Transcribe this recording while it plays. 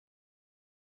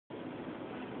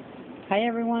Hi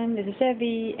everyone, this is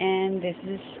Evie, and this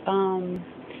is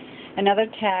another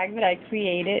tag that I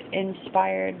created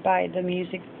inspired by the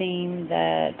music theme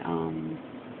that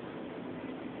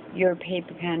your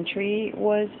paper pantry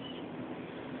was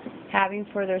having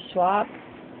for their swap.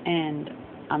 And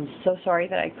I'm so sorry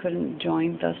that I couldn't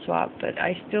join the swap, but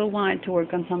I still wanted to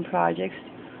work on some projects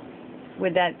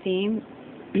with that theme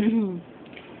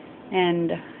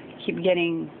and keep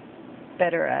getting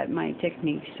better at my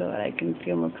techniques so that I can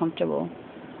feel more comfortable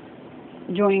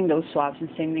joining those swaps and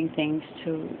sending things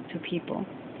to people.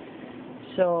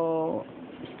 So,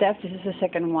 Steph, this is the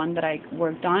second one that I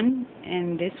worked on,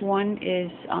 and this one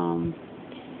is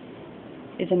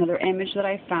another image that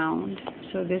I found.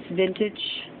 So this vintage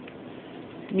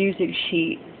music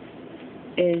sheet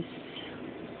is,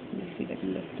 let me see if I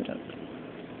can lift it up.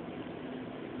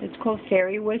 It's called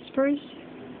Fairy Whispers,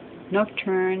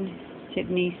 Nocturne,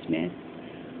 Sydney Smith,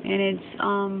 and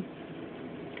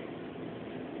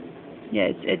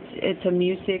it's a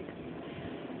music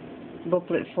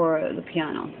booklet for the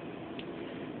piano.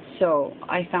 So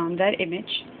I found that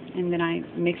image, and then I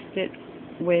mixed it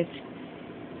with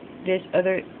this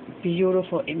other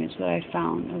beautiful image that I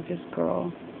found of this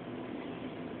girl,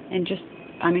 and just,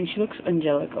 I mean, she looks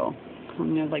angelical. You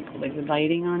know, like the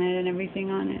lighting on it and everything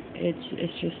on it.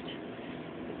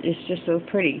 It's just so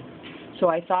pretty. So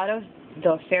I thought of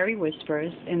the Fairy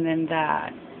Whispers and then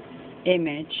that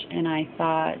image, and I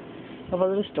thought of a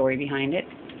little story behind it,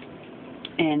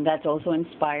 and that's also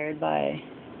inspired by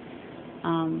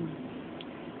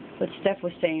what Steph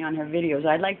was saying on her videos.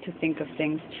 I like to think of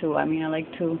things too. I mean, I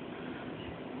like to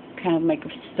kind of make a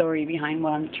story behind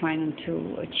what I'm trying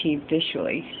to achieve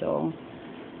visually. So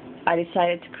I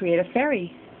decided to create a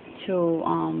fairy to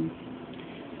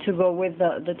go with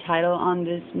the title on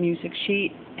this music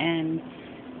sheet, and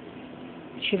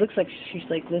she looks like she's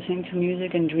like listening to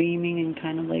music and dreaming and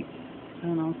kind of like, I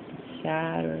don't know,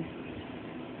 sad, or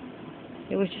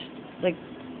it was just like,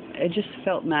 it just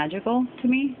felt magical to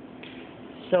me.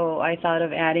 So I thought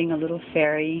of adding a little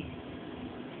fairy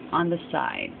on the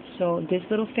side. So this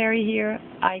little fairy here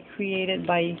I created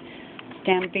by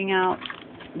stamping out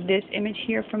this image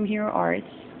here from Hero Arts,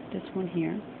 this one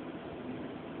here.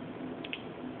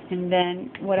 And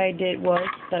then what I did was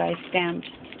that I stamped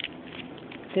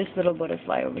this little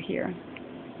butterfly over here,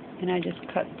 and I just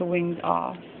cut the wings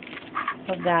off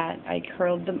of that. I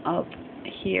curled them up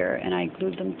here and I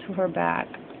glued them to her back,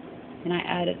 and I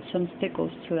added some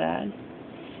stickles to that,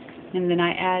 and then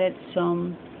I added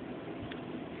some,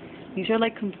 these are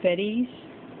like confettis,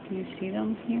 can you see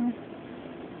them here?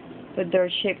 But they're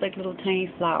shaped like little tiny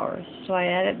flowers. So I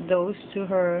added those to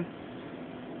her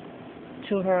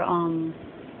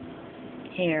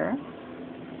hair,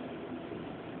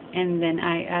 and then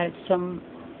I added some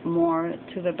more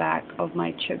to the back of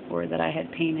my chipboard that I had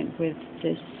painted with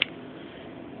this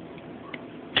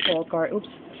folk art.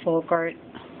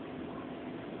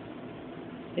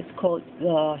 It's called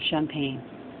the Champagne.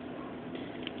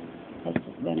 That's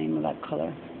the name of that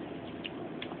color.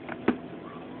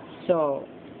 So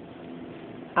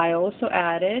I also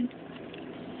added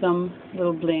some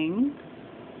little bling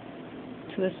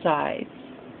to the sides,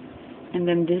 and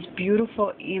then this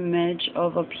beautiful image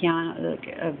of a piano, like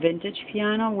a vintage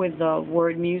piano with the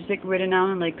word music written out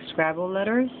in like Scrabble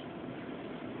letters.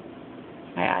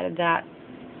 I added that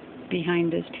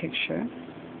behind this picture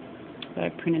that I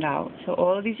printed out. So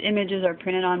all of these images are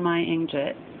printed on my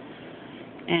inkjet,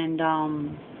 and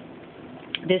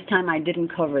this time I didn't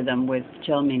cover them with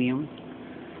gel medium.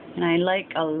 And I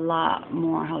like a lot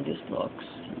more how this looks.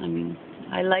 I mean,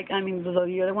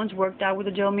 the other ones worked out with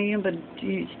the gel medium, but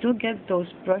you still get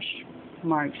those brush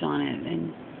marks on it,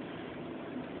 and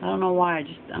I don't know why.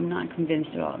 I'm not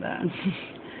convinced about that.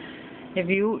 If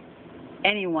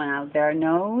anyone out there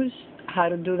knows how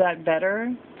to do that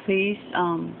better, please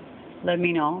let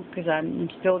me know, because I'm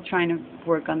still trying to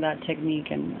work on that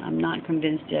technique, and I'm not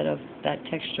convinced yet of that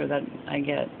texture that I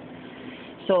get.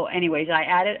 So anyways, I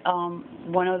added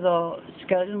one of the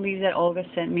skeleton leaves that Olga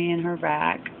sent me in her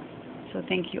rack. So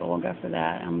thank you, Olga, for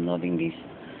that. I'm loving these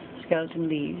skeleton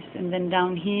leaves. And then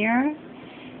down here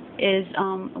is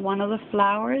one of the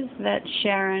flowers that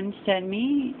Sharon sent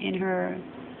me in her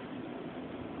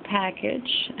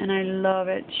package, and I love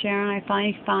it. Sharon, I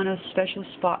finally found a special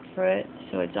spot for it,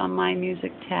 so it's on my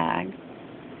music tag.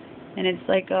 And it's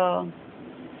like a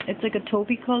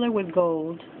taupey color with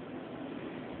gold.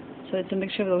 So it's a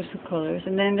mixture of those two colors.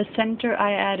 And then in the center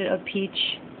I added a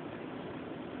peach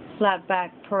flat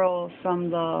back pearl from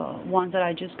the ones that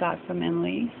I just got from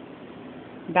Emily,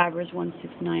 Babbers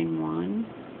 1691.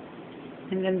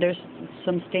 And then there's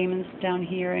some stamens down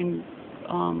here, and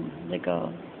like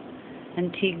a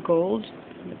antique gold,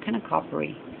 kind of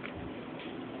coppery.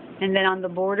 And then on the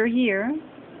border here,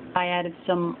 I added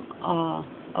some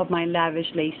of my lavish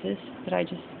laces that I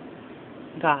just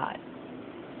got.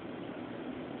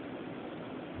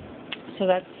 So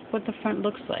that's what the front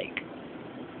looks like.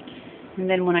 And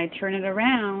then when I turn it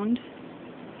around,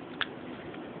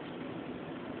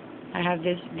 I have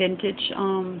this vintage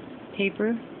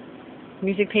paper,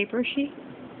 music paper sheet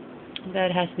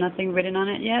that has nothing written on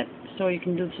it yet, so you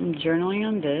can do some journaling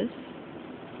on this.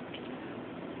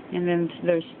 And then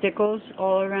there's stickles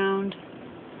all around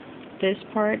this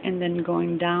part, and then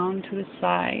going down to the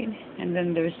side, and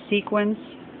then there's sequins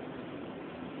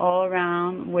all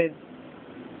around with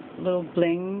little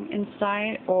bling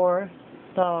inside, or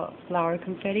the flower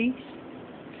confetti.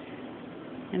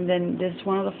 And then this is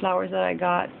one of the flowers that I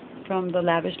got from the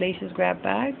Lavish Laces grab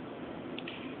bag.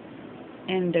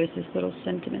 And there's this little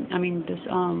sentiment, this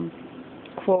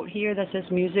quote here that says,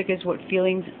 "Music is what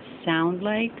feelings sound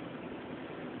like."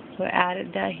 So I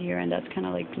added that here, and that's kind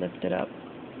of like lifted up,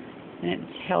 and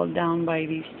it's held down by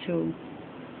these two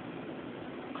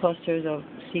clusters of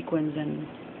sequins and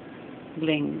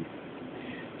bling.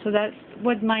 So that's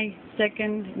what my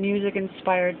second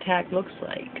music-inspired tag looks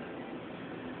like.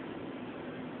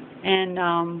 And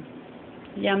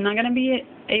yeah, I'm not going to be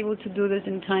able to do this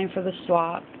in time for the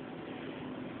swap,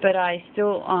 but I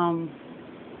still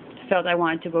felt I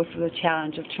wanted to go through the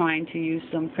challenge of trying to use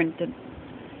some printed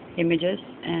images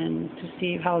and to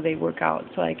see how they work out,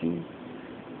 so I can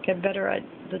get better at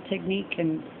the technique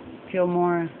and feel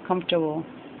more comfortable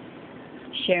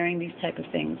sharing these type of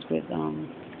things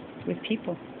with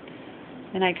people.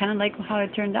 And I kind of like how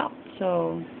it turned out.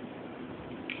 So,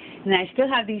 and I still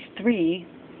have these 3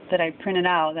 that I printed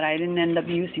out that I didn't end up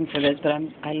using for this, but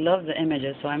I love the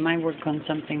images, so I might work on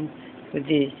something with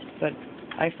these. But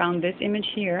I found this image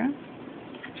here,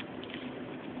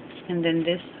 and then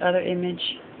this other image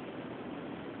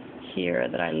here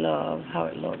that I love how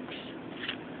it looks,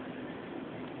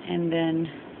 and then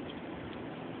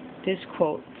this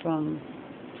quote from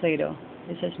Plato.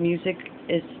 It says, "Music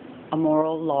is a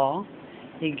moral law.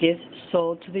 It gives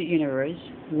soul to the universe,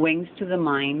 wings to the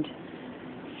mind,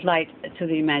 flight to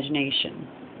the imagination."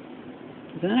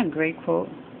 Isn't that a great quote?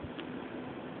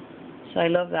 So I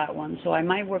love that one. So I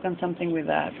might work on something with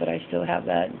that, but I still have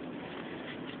that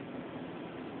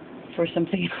for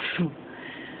something else.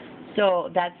 So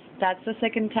that's the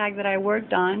second tag that I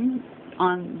worked on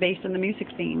based on the music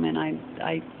theme, and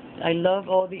I love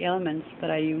all the elements that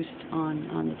I used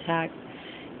on the tag,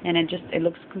 and it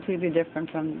looks completely different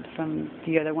from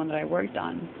the other one that I worked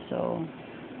on. So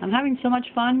I'm having so much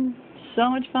fun.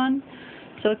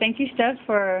 So thank you, Steph,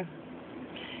 for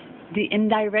the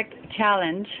indirect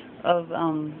challenge of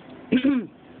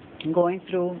going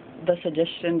through the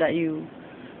suggestion that you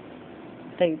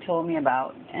told me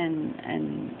about, and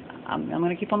I'm going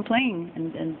to keep on playing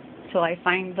until I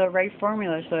find the right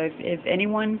formula. So if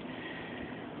anyone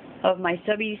of my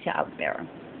subbies out there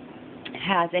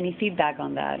has any feedback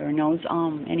on that, or knows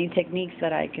any techniques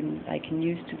that I can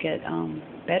use to get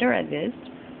better at this,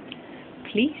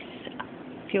 please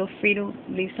feel free to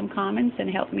leave some comments and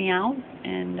help me out,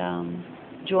 and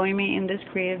join me in this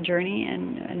creative journey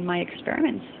and my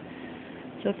experiments.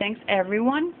 So thanks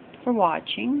everyone for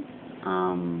watching.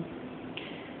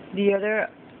 The other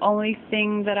only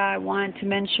thing that I wanted to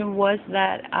mention was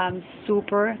that I'm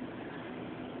super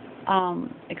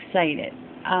excited.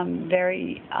 I'm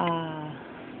very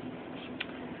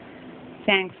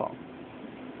thankful,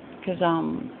 because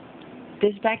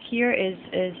this back here is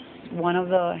one of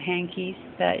the hankies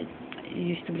that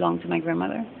used to belong to my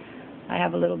grandmother. I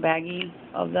have a little baggie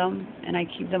of them, and I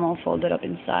keep them all folded up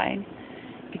inside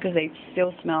because they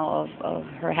still smell of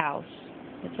her house.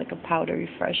 It's like a powdery,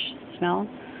 fresh smell.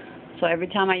 So every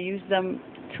time I use them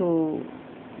to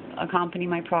accompany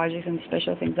my projects and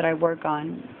special things that I work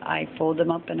on, I fold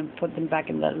them up and put them back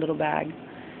in that little bag.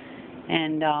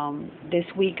 And this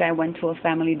week I went to a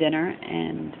family dinner,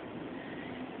 and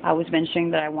I was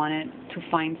mentioning that I wanted to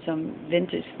find some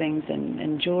vintage things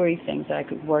and jewelry things that I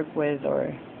could work with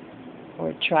or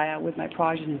try out with my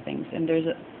projects and things. And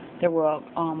there were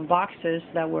boxes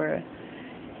that were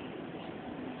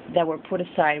put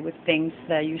aside with things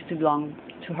that used to belong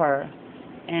to her,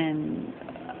 and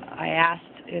I asked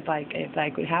if I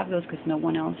could have those because no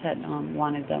one else had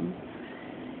wanted them,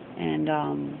 and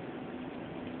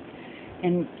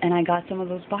I got some of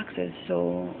those boxes.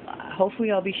 So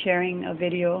hopefully I'll be sharing a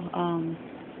video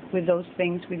with those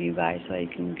things with you guys, so you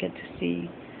can get to see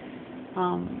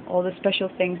all the special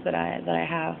things that I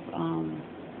have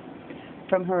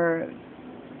from her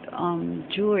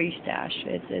jewelry stash.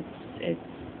 It's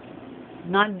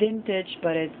not vintage,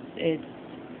 but it's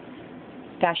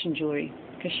fashion jewelry,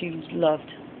 because she loved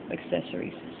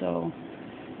accessories. So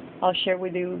I'll share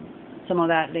with you some of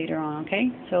that later on, okay?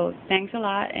 So thanks a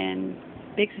lot, and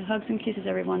big hugs and kisses,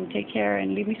 everyone. Take care,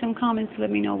 and leave me some comments to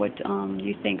let me know what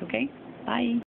you think, okay? Bye.